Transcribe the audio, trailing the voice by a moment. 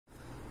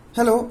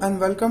Hello and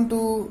welcome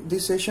to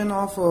this session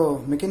of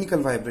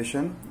mechanical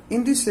vibration.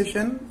 In this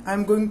session, I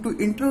am going to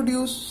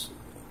introduce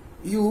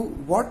you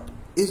what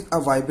is a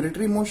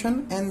vibratory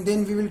motion, and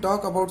then we will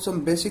talk about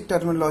some basic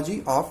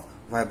terminology of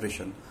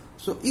vibration.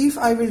 So if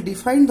I will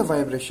define the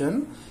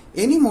vibration,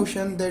 any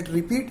motion that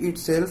repeat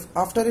itself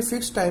after a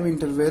fixed time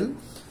interval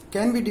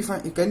can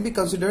be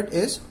considered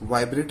as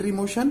vibratory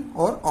motion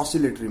or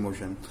oscillatory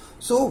motion.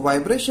 So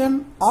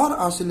vibration or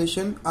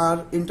oscillation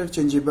are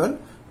interchangeable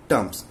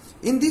terms.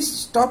 In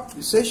this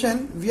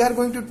session, we are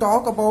going to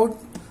talk about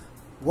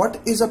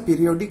what is a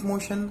periodic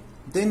motion.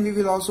 Then we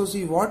will also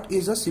see what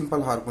is a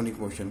simple harmonic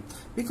motion,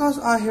 because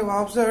I have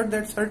observed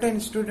that certain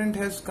students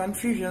have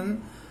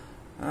confusion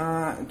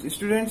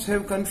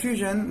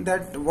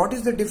that what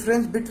is the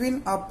difference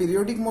between a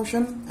periodic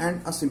motion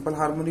and a simple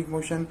harmonic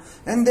motion,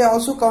 and they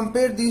also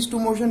compare these two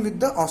motions with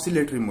the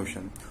oscillatory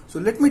motion. So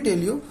let me tell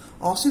you,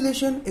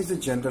 oscillation is a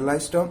general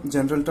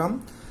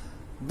term.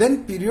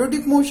 Then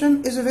periodic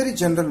motion is a very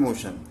general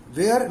motion,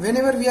 where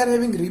whenever we are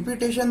having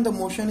repetition, the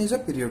motion is a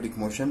periodic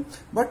motion.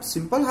 But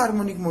simple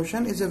harmonic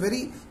motion is a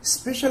very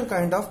special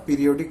kind of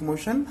periodic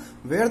motion,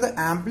 where the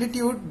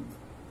amplitude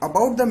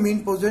about the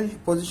mean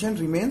position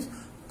remains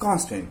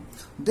constant.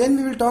 Then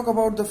we will talk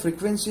about the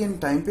frequency and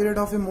time period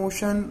of a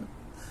motion,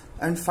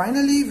 and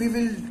finally we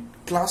will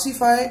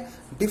classify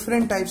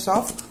different types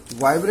of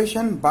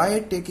vibration by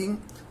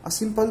taking a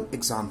simple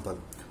example.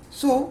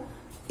 So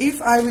if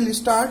I will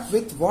start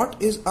with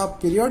what is a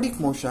periodic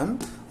motion,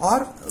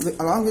 or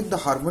along with the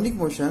harmonic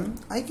motion,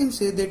 I can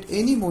say that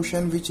any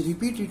motion which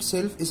repeats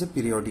itself is a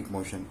periodic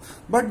motion.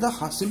 But the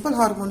simple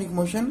harmonic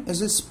motion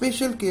is a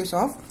special case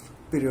of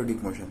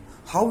periodic motion.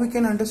 How we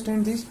can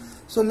understand this?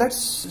 So let's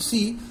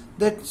see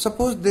that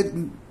suppose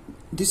that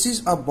this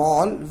is a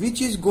ball which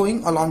is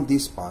going along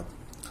this path,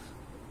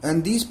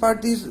 and this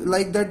part is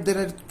like that. There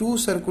are two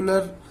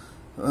circular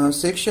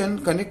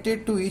section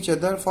connected to each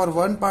other. For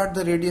one part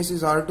the radius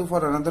is R2,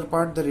 for another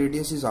part the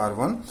radius is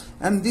R1,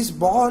 and this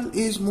ball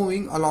is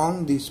moving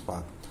along this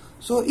path.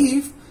 So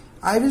if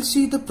I will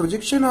see the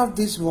projection of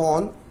this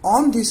ball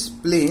on this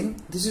plane,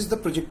 this is the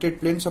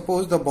projected plane.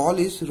 Suppose the ball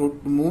is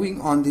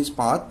moving on this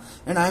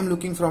path and I am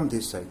looking from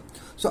this side.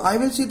 So I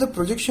will see the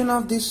projection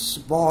of this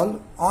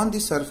ball on the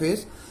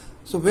surface.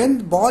 So when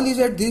the ball is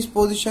at this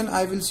position,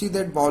 I will see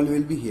that ball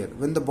will be here.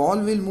 When the ball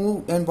will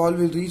move and ball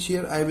will reach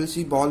here, I will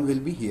see ball will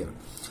be here.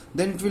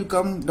 Then it will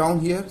come down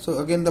here. So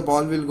again the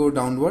ball will go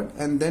downward,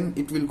 and then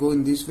it will go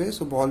in this way.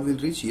 So ball will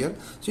reach here.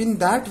 So in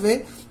that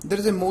way there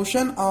is a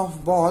motion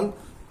of ball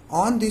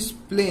on this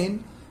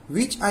plane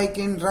which I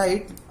can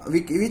write,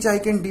 which I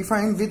can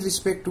define with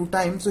respect to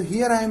time. So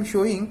here I am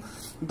showing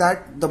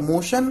that the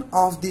motion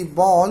of the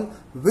ball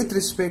with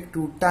respect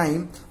to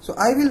time. So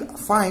I will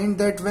find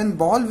that when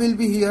ball will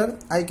be here,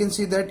 I can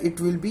see that it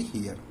will be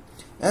here.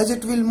 As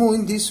it will move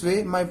in this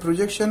way, my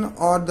projection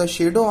or the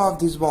shadow of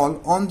this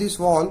ball on this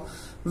wall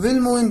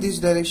will move in this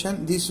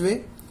direction, this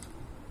way.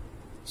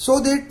 So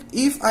that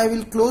if I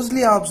will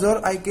closely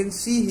observe, I can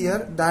see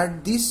here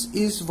that this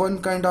is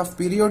one kind of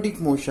periodic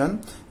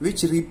motion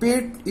which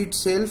repeats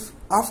itself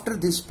after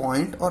this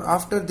point or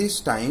after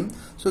this time.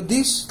 So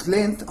this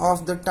length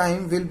of the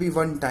time will be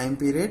one time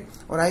period,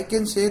 or I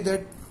can say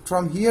that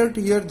from here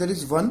to here there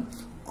is one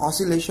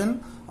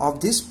oscillation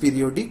of this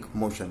periodic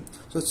motion.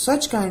 So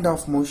such kind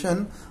of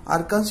motion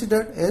are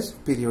considered as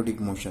periodic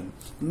motion.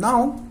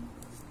 Now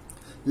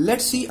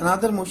let's see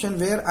another motion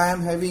where I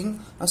am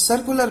having a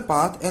circular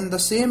path and the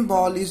same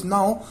ball is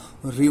now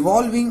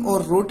revolving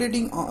or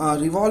rotating,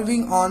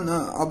 revolving on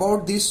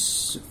about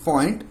this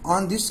point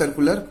on this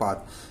circular path.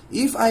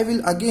 If I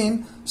will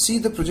again see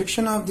the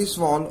projection of this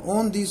ball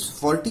on this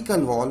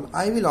vertical wall,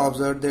 I will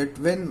observe that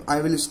when I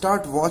will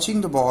start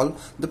watching the ball,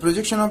 the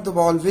projection of the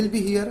ball will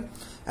be here.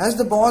 As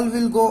the ball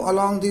will go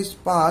along this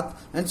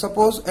path, and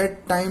suppose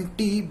at time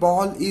t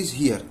ball is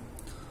here.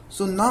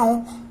 So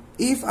now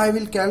if I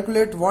will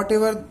calculate what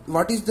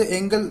is the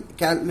angle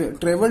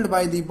traveled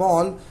by the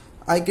ball,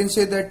 I can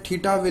say that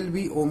theta will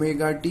be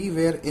omega t,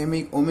 where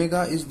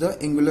omega is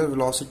the angular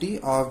velocity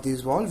of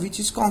this ball, which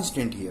is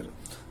constant here.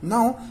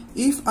 Now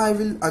if I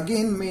will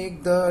again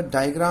make the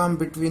diagram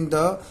between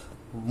the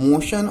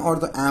motion or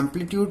the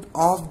amplitude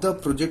of the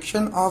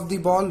projection of the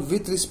ball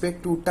with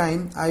respect to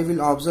time, I will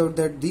observe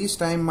that this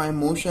time my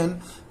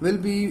motion will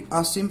be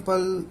a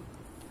simple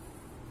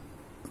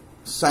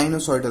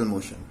sinusoidal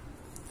motion.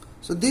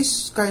 So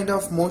this kind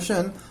of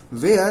motion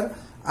where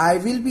I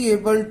will be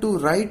able to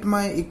write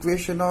my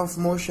equation of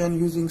motion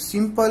using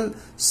simple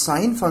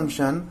sine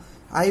function,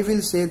 I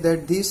will say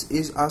that this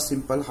is a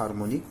simple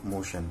harmonic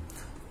motion.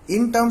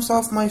 In terms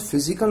of my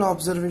physical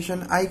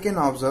observation, I can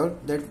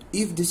observe that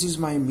if this is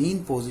my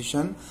mean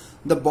position,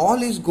 the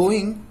ball is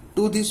going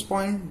to this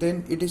point,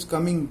 then it is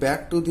coming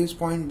back to this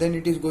point, then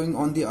it is going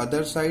on the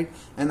other side,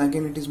 and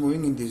again it is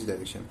moving in this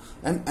direction.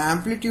 And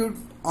amplitude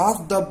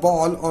of the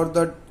ball or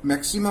the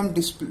maximum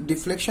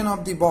deflection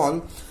of the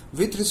ball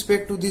with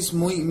respect to this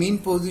mean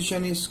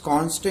position is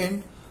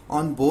constant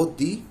on both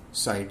the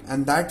side,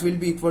 and that will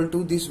be equal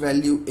to this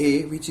value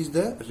a, which is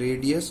the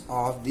radius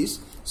of this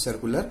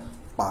circular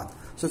path.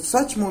 So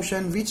such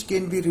motion which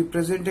can be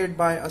represented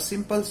by a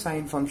simple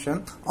sine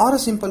function or a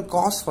simple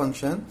cos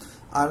function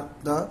are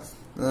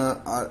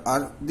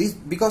these,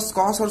 because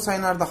cos or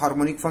sine are the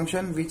harmonic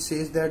function which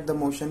says that the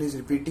motion is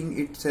repeating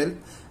itself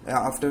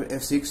after a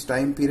fixed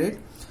time period,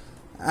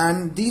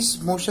 and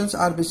these motions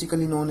are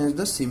basically known as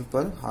the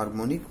simple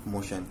harmonic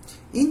motion.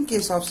 In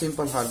case of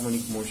simple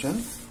harmonic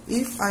motion,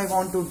 if I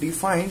want to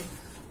define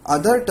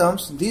other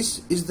terms,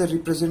 this is the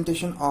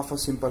representation of a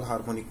simple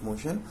harmonic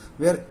motion,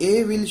 where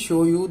A will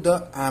show you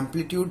the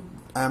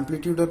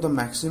amplitude or the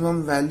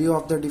maximum value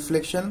of the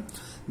deflection,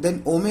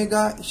 then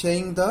omega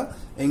showing the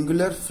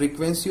angular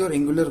frequency or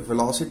angular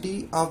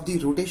velocity of the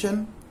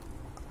rotation,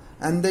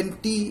 and then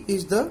T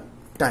is the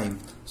time.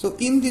 So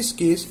in this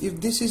case, if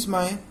this is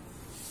my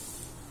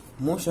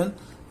motion,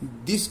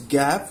 this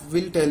gap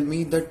will tell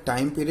me the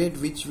time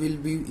period, which will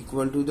be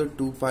equal to the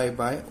 2 pi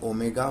by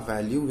omega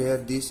value, where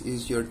this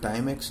is your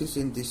time axis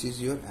and this is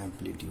your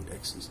amplitude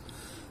axis.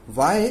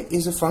 Y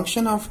is a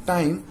function of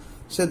time,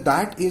 so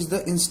that is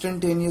the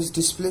instantaneous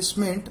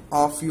displacement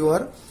of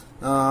your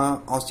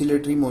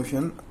oscillatory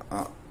motion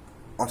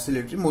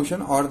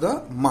or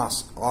the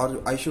mass,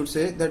 or I should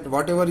say that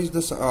whatever is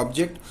the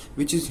object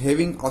which is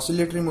having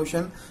oscillatory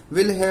motion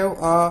will have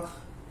a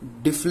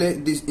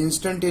this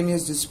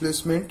instantaneous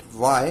displacement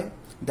y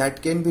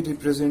that can be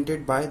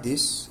represented by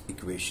this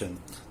equation.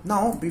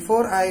 Now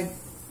before I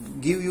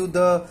give you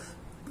the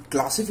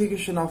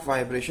classification of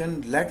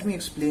vibration, let me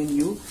explain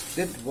you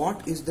that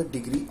what is the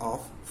degree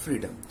of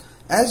freedom.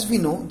 As we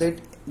know that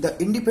the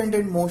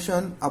independent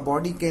motion a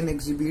body can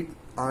exhibit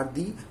are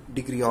the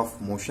degree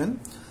of motion.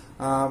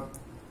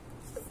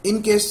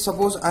 In case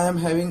suppose I am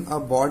having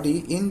a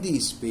body in the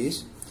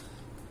space,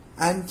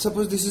 and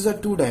suppose this is a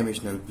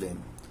two-dimensional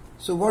plane.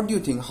 So what do you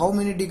think? How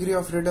many degree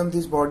of freedom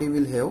this body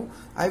will have?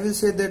 I will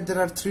say that there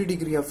are 3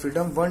 degree of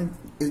freedom. One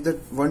is the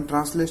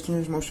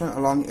translation motion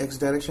along x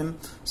direction,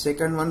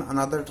 second one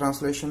another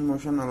translation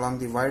motion along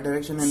the y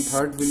direction, and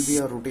third will be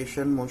a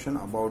rotation motion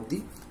about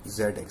the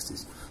z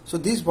axis. So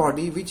this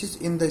body which is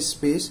in the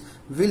space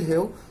will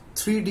have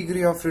 3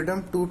 degree of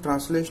freedom, 2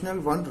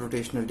 translational, 1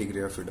 rotational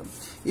degree of freedom.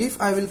 If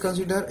I will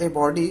consider a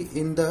body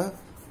in the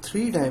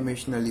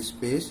 3-dimensional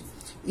space,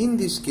 in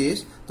this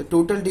case the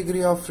total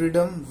degree of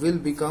freedom will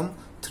become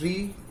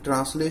 3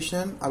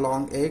 translation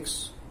along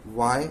x,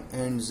 y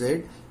and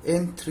z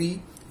and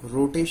 3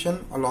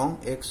 rotation along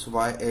x,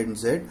 y and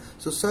z.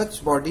 So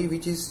such body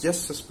which is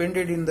just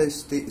suspended in the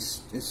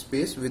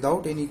space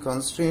without any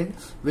constraint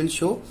will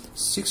show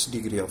 6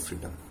 degree of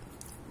freedom.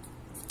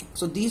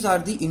 So these are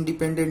the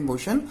independent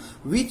motion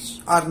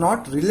which are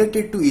not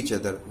related to each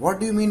other.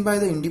 What do you mean by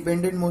the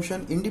independent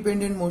motion?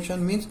 Independent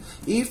motion means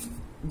if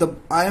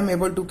I am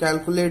able to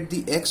calculate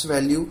the x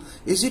value,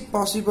 is it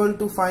possible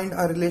to find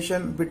a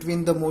relation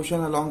between the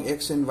motion along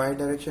x and y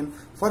direction?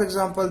 For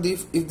example,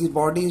 if the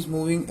body is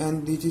moving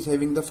and this is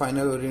having the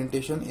final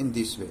orientation in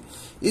this way,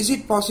 is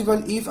it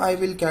possible if I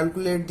will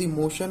calculate the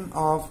motion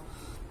of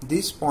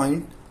this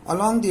point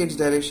along the x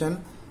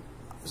direction,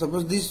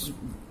 suppose this,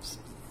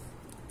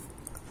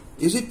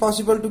 is it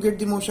possible to get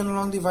the motion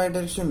along the y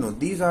direction? No,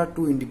 these are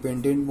two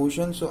independent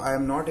motions, so I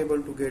am not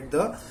able to get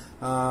the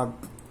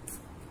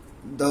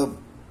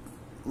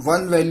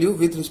one value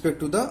with respect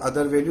to the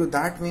other value.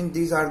 That means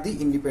these are the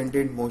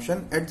independent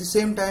motion. At the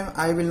same time,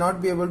 I will not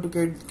be able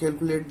to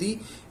calculate the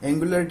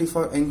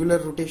angular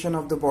rotation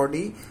of the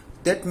body.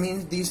 That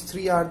means these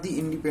 3 are the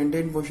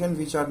independent motion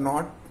which are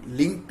not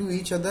linked to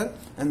each other,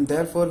 and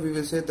therefore we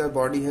will say the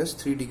body has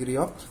 3 degree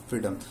of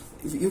freedom.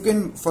 If you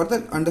can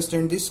further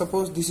understand this,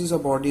 suppose this is a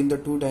body in the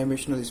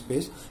 2-dimensional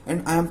space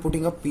and I am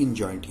putting a pin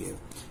joint here.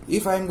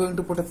 If I am going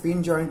to put a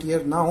pin joint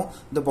here, now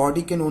the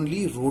body can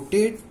only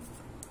rotate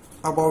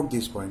about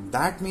this point.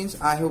 That means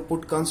I have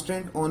put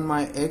constraint on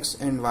my x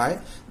and y.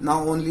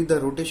 Now only the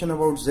rotation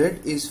about z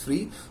is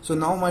free, so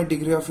now my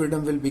degree of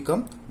freedom will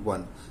become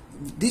 1.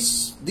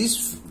 This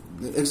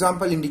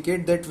example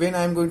indicate that when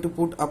I am going to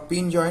put a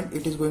pin joint,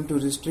 it is going to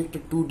restrict to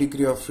 2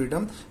 degree of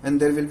freedom, and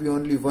there will be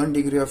only 1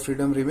 degree of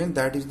freedom remain,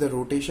 that is the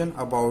rotation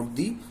about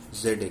the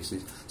z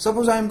axis.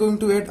 Suppose I am going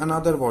to add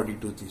another body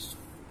to this.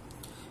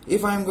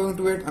 If I am going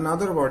to add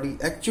another body,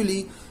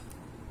 actually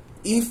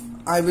if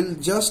I will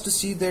just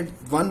see that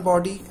one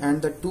body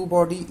and the 2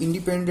 body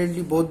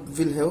independently both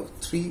will have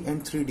 3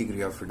 and 3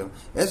 degree of freedom.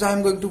 As I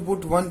am going to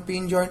put one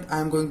pin joint, I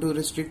am going to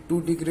restrict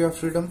 2 degree of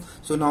freedom,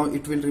 so now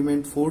it will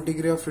remain 4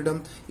 degree of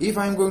freedom. If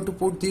I am going to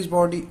put this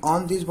body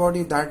on this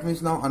body, that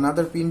means now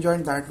another pin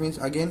joint, that means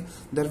again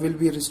there will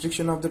be a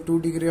restriction of the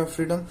 2 degree of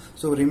freedom,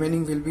 so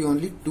remaining will be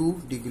only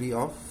 2 degree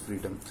of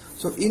freedom.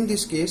 So in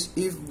this case,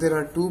 if there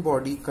are 2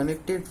 body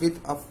connected with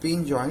a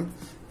pin joint,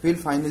 will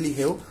finally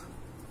have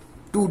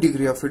 2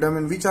 degree of freedom.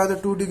 And which are the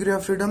 2 degree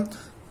of freedom?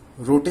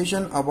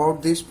 rotation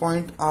about this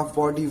point of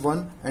body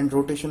 1 and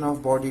rotation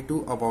of body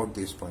 2 about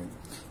this point.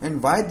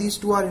 And why these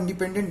two are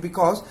independent?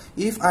 Because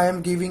if I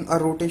am giving a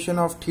rotation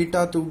of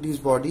theta to this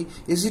body,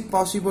 is it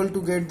possible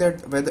to get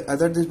that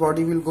whether this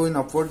body will go in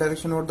upward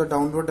direction or the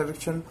downward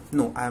direction?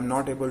 No, I am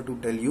not able to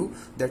tell you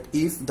that.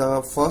 If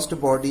the first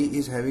body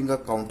is having a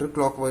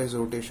counterclockwise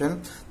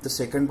rotation, the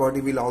second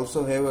body will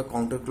also have a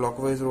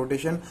counterclockwise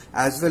rotation,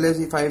 as well as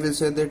if I will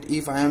say that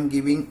if I am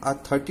giving a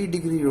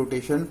 30-degree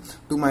rotation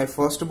to my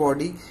first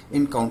body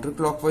in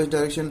counterclockwise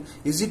direction,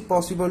 is it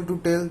possible to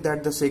tell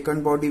that the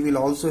second body will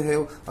also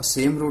have a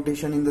same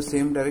rotation in the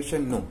same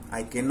direction? No,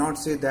 I cannot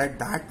say that.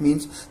 That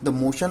means the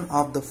motion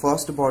of the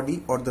first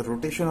body or the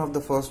rotation of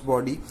the first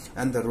body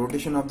and the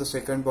rotation of the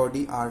second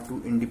body are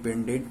two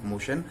independent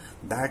motion.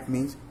 That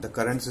means the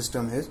current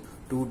system has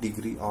 2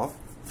 degrees of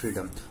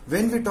freedom.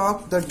 When we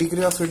talk the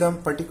degree of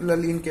freedom,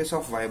 particularly in case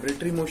of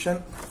vibratory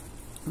motion,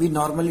 we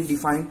normally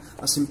define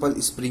a simple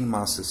spring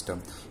mass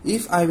system.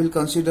 If I will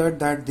consider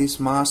that this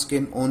mass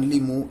can only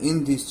move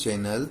in this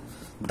channel,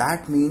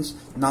 that means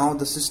now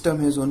the system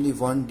has only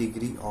 1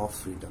 degree of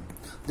freedom.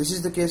 This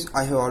is the case.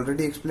 I have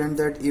already explained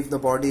that if the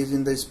body is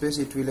in the space,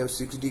 it will have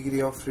 6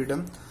 degrees of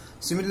freedom.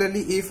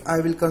 Similarly, if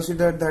I will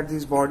consider that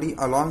this body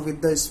along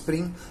with the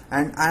spring,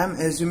 and I am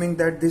assuming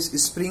that this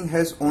spring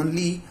has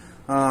only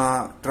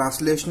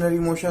translationary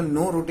motion,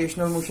 no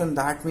rotational motion,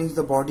 that means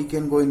the body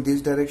can go in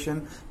this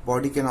direction,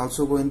 body can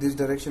also go in this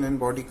direction, and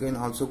body can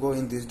also go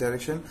in this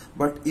direction.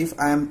 But if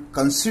I am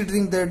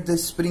considering that the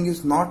spring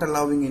is not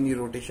allowing any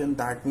rotation,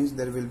 that means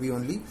there will be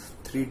only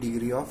 3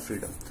 degrees of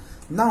freedom.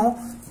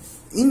 Now,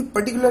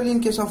 particularly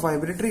in case of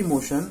vibratory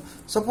motion,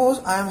 suppose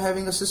I am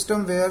having a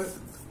system where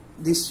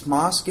this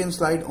mass can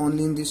slide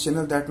only in this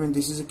channel. That means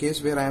this is a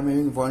case where I am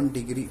having 1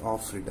 degree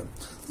of freedom.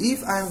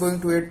 If I am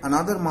going to add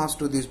another mass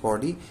to this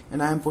body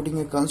and I am putting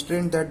a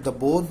constraint that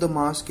both the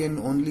mass can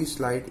only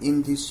slide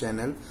in this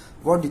channel,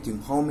 what do you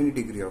think? How many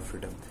degree of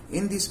freedom?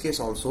 In this case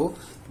also,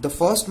 the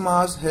first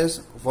mass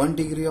has 1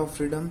 degree of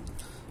freedom.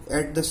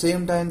 At the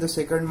same time, the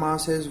second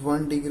mass has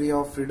 1 degree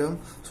of freedom.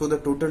 So the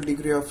total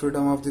degree of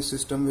freedom of this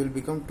system will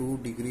become 2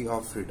 degree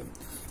of freedom.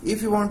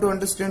 If you want to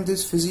understand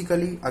this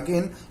physically,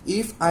 again,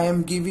 if I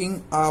am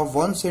giving a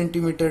 1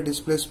 centimeter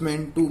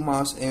displacement to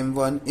mass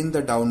m1 in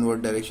the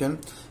downward direction,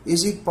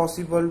 is it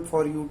possible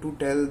for you to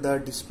tell the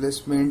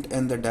displacement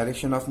and the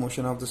direction of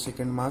motion of the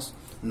second mass?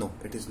 No,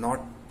 it is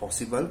not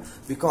possible,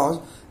 because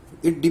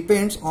it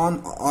depends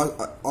on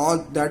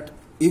all that.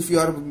 If you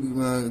are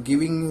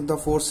giving the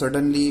force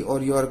suddenly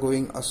or you are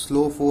going a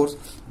slow force,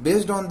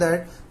 based on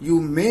that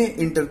you may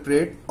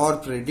interpret or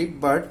predict.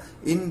 But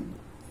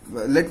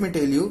let me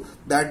tell you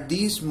that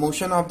these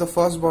motion of the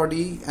first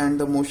body and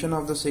the motion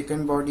of the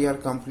second body are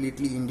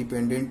completely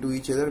independent to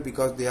each other,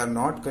 because they are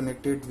not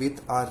connected with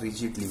a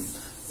rigid link.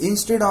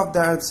 Instead of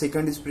that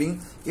second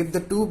spring, if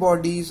the two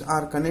bodies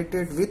are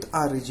connected with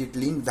a rigid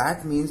link,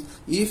 that means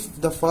if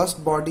the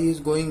first body is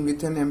going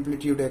with an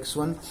amplitude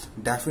x1,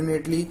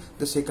 definitely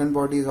the second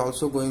body is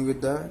also going with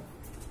the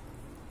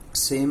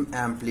same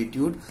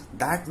amplitude.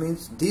 That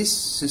means this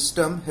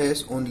system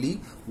has only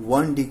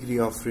 1 degree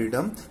of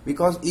freedom,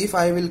 because if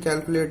I will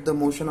calculate the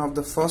motion of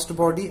the first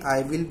body,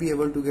 I will be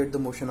able to get the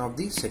motion of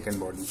the second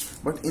body.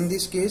 But in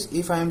this case,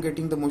 if I am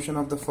getting the motion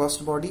of the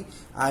first body,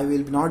 I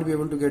will not be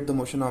able to get the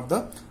motion of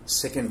the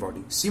second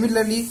body.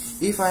 Similarly,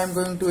 if I am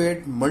going to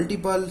add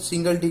multiple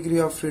single degree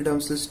of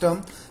freedom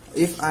system,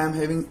 if I am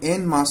having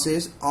n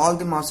masses, all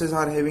the masses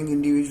are having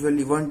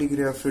individually 1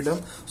 degree of freedom,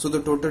 so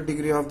the total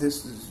degree of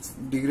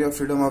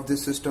freedom of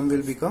this system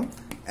will become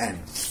n.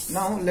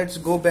 Now let's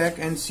go back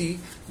and see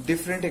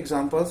different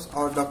examples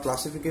or the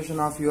classification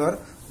of your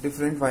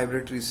different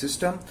vibratory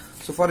system.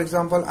 So for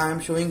example, I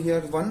am showing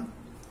here one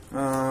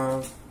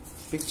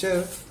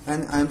picture,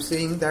 and I am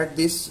saying that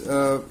this is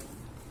a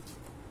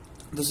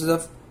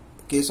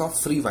case of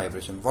free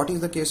vibration. What is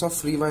the case of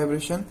free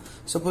vibration?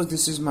 Suppose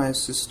this is my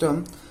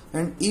system,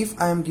 and if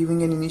I am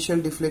giving an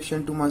initial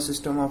deflection to my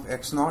system of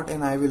x0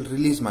 and I will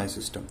release my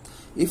system.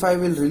 If I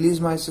will release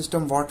my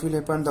system, what will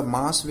happen? The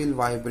mass will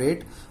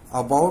vibrate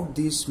about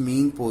this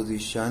mean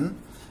position,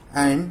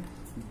 and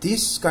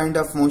this kind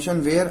of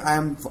motion where I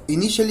am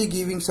initially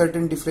giving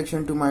certain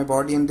deflection to my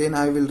body and then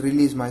I will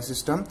release my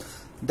system,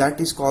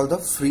 that is called the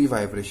free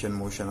vibration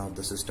motion of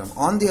the system.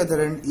 On the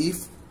other hand,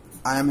 if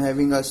I am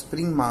having a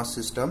spring mass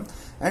system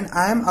and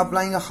I am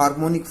applying a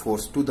harmonic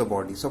force to the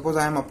body, suppose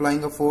I am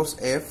applying a force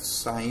F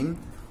sine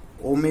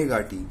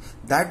omega t,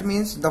 that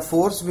means the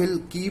force will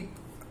keep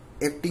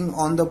acting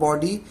on the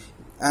body,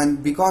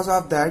 and because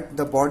of that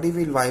the body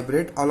will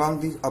vibrate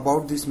along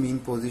about this mean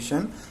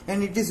position,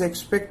 and it is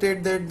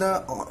expected that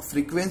the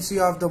frequency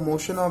of the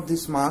motion of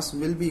this mass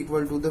will be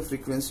equal to the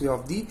frequency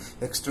of the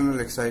external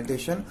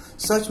excitation.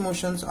 Such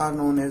motions are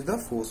known as the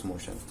force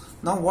motion.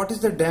 Now what is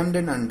the damped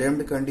and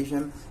undamped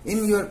condition?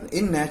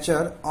 In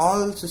nature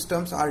all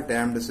systems are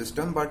damped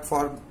system, but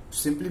for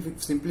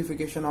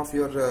simplification of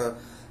your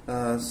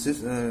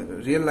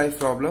real life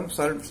problem,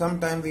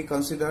 sometimes we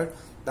consider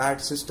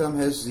that system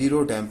has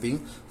zero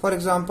damping. For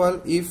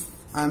example, if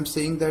I am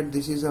saying that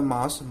this is a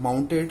mass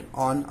mounted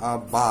on a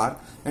bar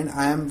and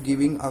I am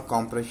giving a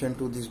compression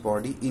to this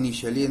body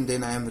initially, and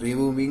then I am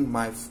removing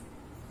my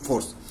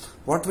force.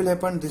 What will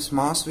happen? This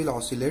mass will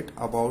oscillate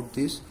about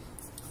this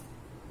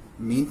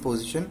mean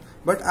position,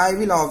 but I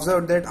will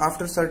observe that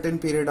after certain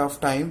period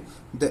of time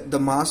the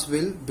mass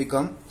will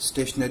become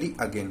stationary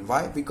again.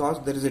 Why?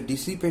 Because there is a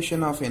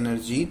dissipation of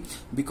energy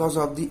because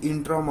of the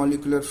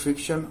intramolecular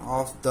friction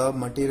of the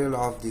material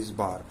of this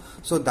bar.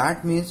 So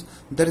that means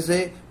there is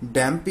a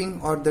damping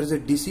or there is a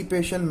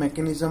dissipation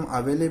mechanism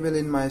available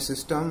in my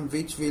system,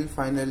 which will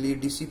finally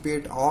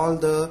dissipate all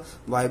the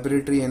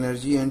vibratory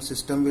energy and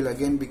system will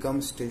again become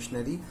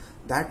stationary.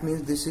 That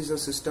means this is a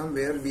system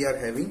where we are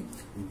having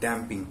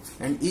damping.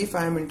 And if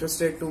I am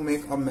interested to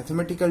make a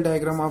mathematical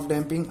diagram of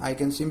damping, I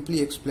can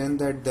simply explain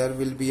that there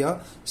will be a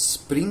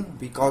spring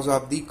because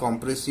of the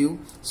compressive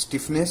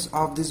stiffness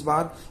of this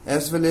bar,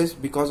 as well as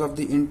because of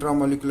the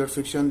intramolecular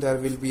friction there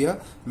will be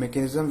a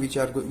mechanism which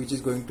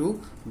is going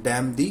to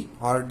damp the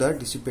or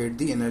dissipate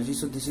the energy.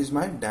 So this is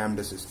my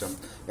damped system.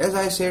 As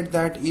I said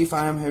that if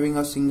I am having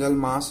a single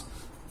mass,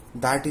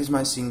 that is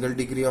my single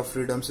degree of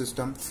freedom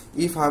system.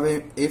 If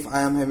I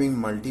am having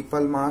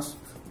multiple mass,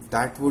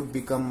 that would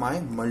become my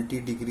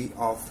multi-degree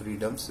of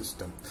freedom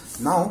system.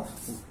 Now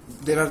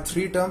there are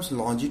three terms: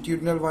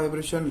 longitudinal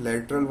vibration,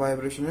 lateral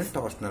vibration and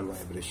torsional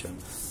vibration.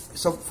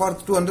 So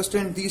to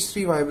understand these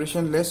three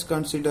vibrations, let's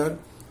consider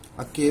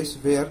a case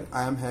where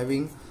I am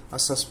having a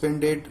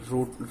suspended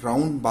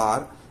round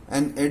bar,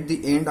 and at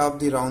the end of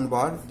the round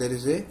bar there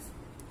is a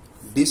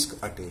disc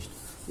attached.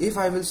 If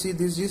I will see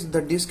this is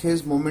the disc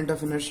has moment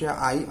of inertia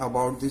I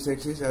about this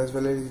axis, as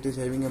well as it is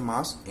having a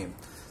mass m.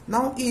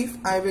 Now if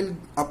I will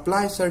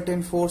apply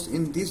certain force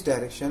in this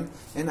direction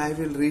and I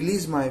will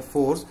release my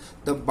force,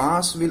 the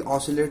mass will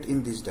oscillate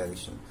in this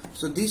direction.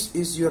 So this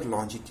is your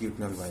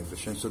longitudinal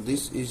vibration. So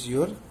this is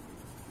your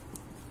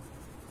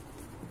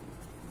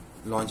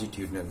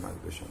longitudinal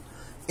vibration.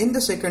 In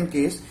the second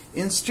case,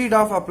 instead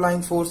of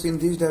applying force in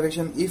this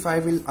direction, if I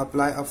will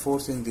apply a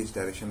force in this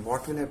direction,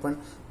 what will happen?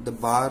 The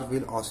bar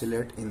will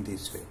oscillate in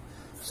this way.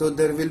 So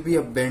there will be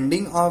a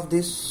bending of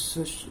this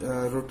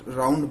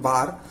round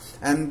bar,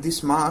 and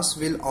this mass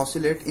will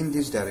oscillate in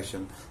this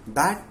direction.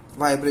 That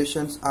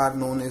vibrations are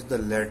known as the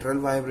lateral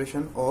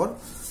vibration or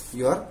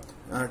your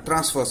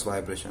transverse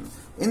vibration.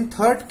 In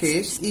third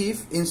case,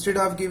 if instead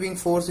of giving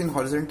force in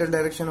horizontal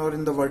direction or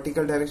in the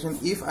vertical direction,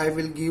 if I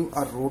will give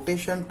a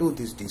rotation to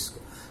this disc,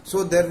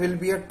 so there will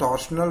be a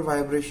torsional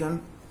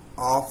vibration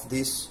of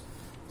this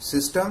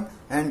system,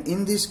 and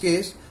in this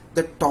case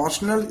the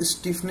torsional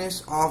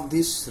stiffness of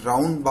this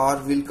round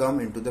bar will come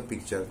into the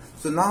picture.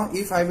 So now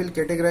if I will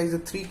categorize the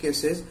three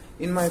cases,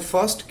 in my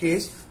first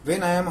case,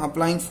 when I am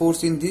applying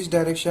force in this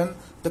direction,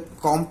 the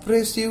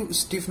compressive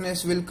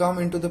stiffness will come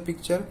into the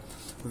picture.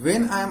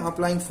 When I am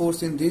applying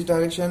force in this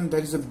direction,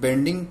 there is a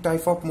bending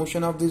type of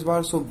motion of this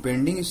bar, so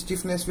bending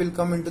stiffness will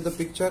come into the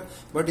picture.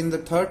 But in the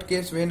third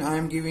case, when I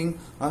am giving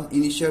an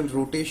initial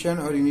rotation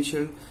or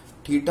initial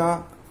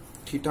theta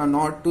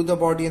naught to the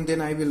body and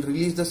then I will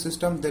release the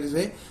system, there is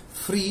a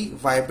free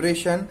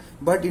vibration,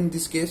 but in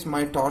this case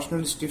my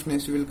torsional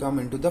stiffness will come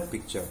into the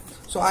picture.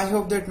 So I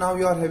hope that now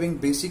you are having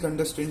basic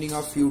understanding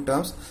of few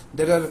terms.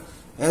 There are,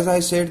 as I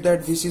said,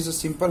 that this is a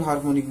simple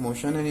harmonic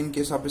motion, and in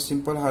case of a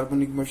simple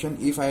harmonic motion,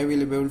 if I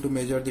will be able to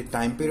measure the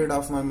time period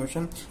of my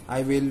motion,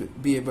 I will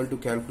be able to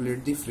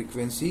calculate the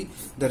frequency.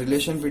 The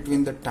relation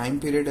between the time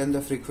period and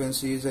the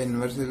frequency is an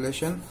inverse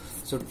relation.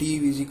 So T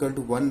is equal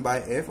to 1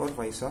 by F or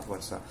vice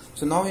versa.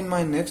 So now in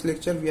my next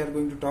lecture we are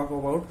going to talk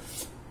about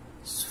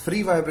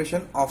free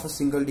vibration of a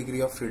single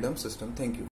degree of freedom system. Thank you.